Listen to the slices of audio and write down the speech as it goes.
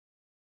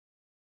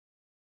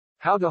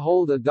How to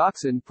hold a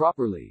Dachshund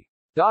properly.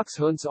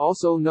 Dachshunds,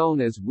 also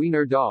known as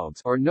wiener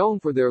dogs, are known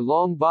for their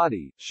long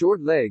body, short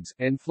legs,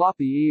 and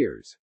floppy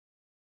ears.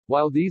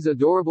 While these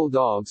adorable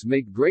dogs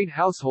make great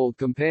household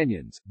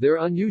companions, their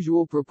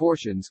unusual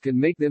proportions can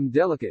make them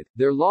delicate.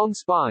 Their long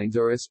spines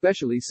are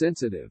especially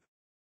sensitive.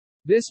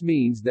 This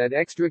means that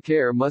extra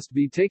care must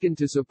be taken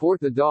to support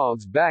the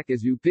dog's back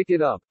as you pick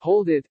it up,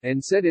 hold it,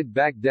 and set it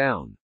back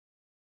down.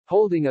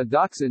 Holding a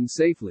Dachshund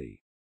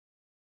safely.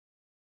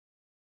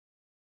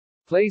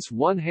 Place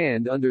one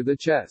hand under the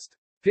chest.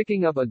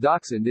 Picking up a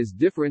Dachshund is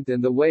different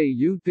than the way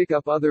you'd pick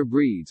up other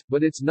breeds,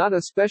 but it's not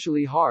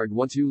especially hard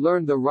once you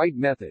learn the right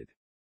method.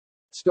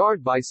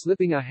 Start by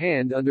slipping a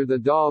hand under the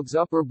dog's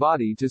upper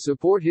body to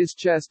support his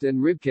chest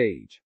and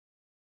ribcage.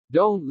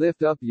 Don't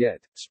lift up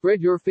yet. Spread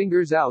your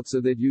fingers out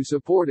so that you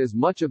support as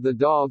much of the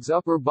dog's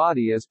upper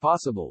body as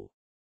possible.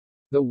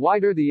 The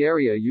wider the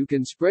area you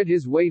can spread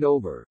his weight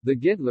over, the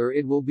gentler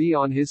it will be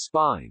on his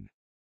spine.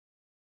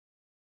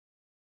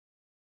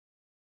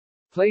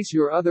 Place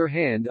your other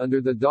hand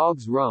under the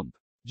dog's rump.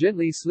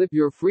 Gently slip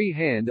your free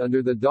hand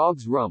under the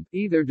dog's rump,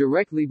 either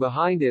directly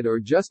behind it or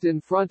just in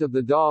front of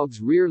the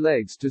dog's rear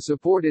legs to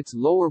support its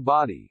lower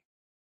body.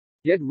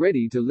 Get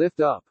ready to lift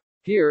up.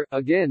 Here,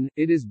 again,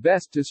 it is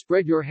best to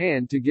spread your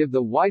hand to give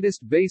the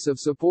widest base of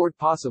support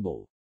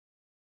possible.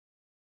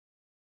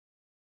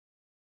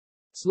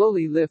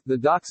 Slowly lift the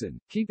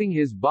Dachshund, keeping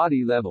his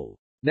body level.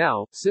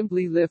 Now,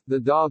 simply lift the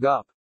dog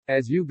up.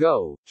 As you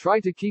go,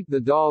 try to keep the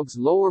dog's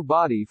lower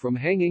body from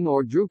hanging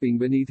or drooping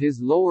beneath his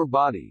lower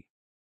body.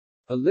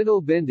 A little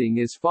bending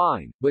is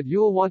fine, but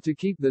you'll want to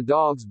keep the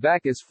dog's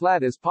back as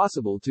flat as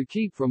possible to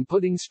keep from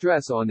putting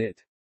stress on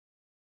it.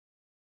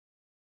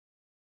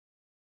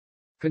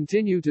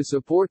 Continue to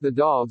support the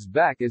dog's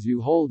back as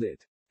you hold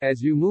it.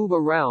 As you move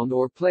around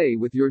or play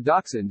with your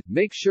Dachshund,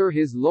 make sure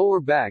his lower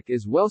back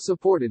is well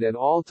supported at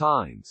all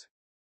times.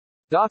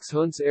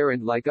 Dachshunds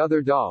aren't like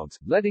other dogs.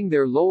 Letting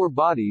their lower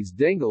bodies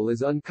dangle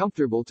is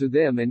uncomfortable to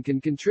them and can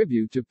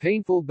contribute to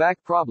painful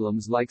back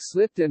problems like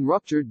slipped and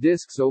ruptured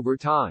discs over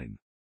time.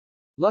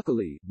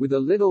 Luckily, with a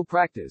little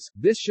practice,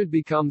 this should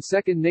become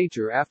second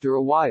nature after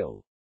a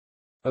while.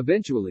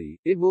 Eventually,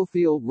 it will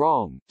feel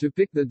wrong to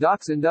pick the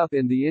Dachshund up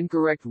in the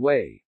incorrect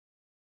way.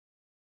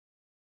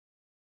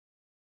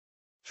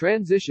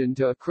 Transition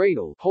to a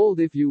cradle hold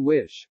if you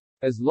wish.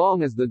 As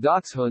long as the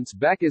Dachshund's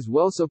back is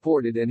well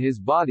supported and his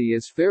body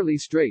is fairly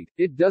straight,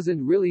 it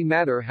doesn't really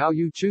matter how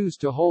you choose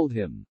to hold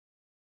him.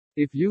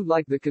 If you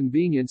like the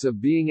convenience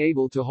of being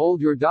able to hold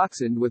your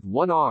Dachshund with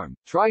one arm,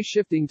 try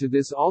shifting to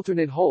this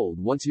alternate hold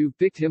once you've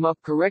picked him up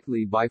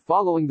correctly by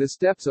following the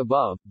steps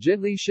above.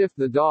 Gently shift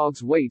the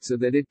dog's weight so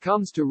that it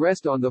comes to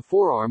rest on the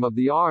forearm of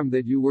the arm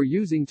that you were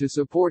using to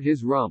support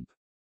his rump.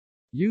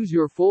 Use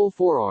your full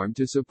forearm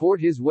to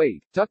support his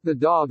weight. Tuck the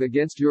dog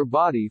against your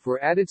body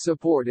for added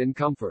support and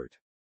comfort.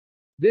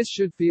 This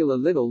should feel a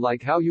little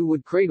like how you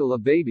would cradle a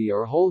baby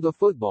or hold a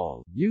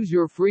football. Use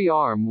your free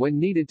arm when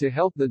needed to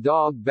help the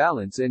dog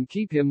balance and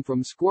keep him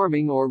from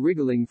squirming or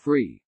wriggling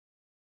free.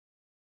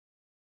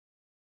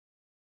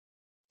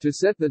 To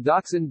set the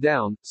Dachshund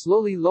down,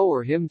 slowly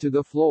lower him to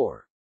the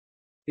floor.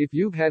 If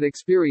you've had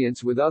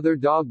experience with other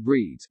dog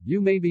breeds,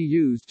 you may be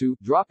used to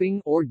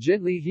dropping or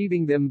gently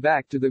heaving them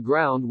back to the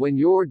ground when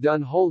you're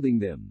done holding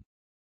them.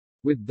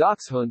 With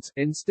Dachshunds,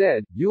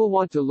 instead, you'll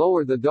want to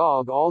lower the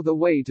dog all the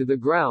way to the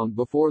ground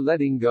before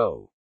letting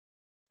go.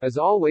 As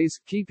always,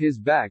 keep his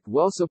back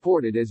well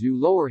supported as you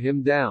lower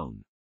him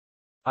down.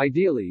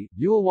 Ideally,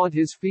 you'll want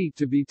his feet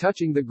to be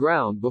touching the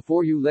ground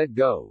before you let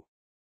go.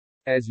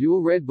 As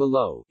you'll read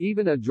below,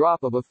 even a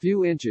drop of a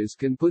few inches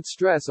can put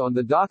stress on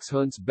the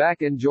Dachshund's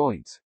back and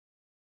joints.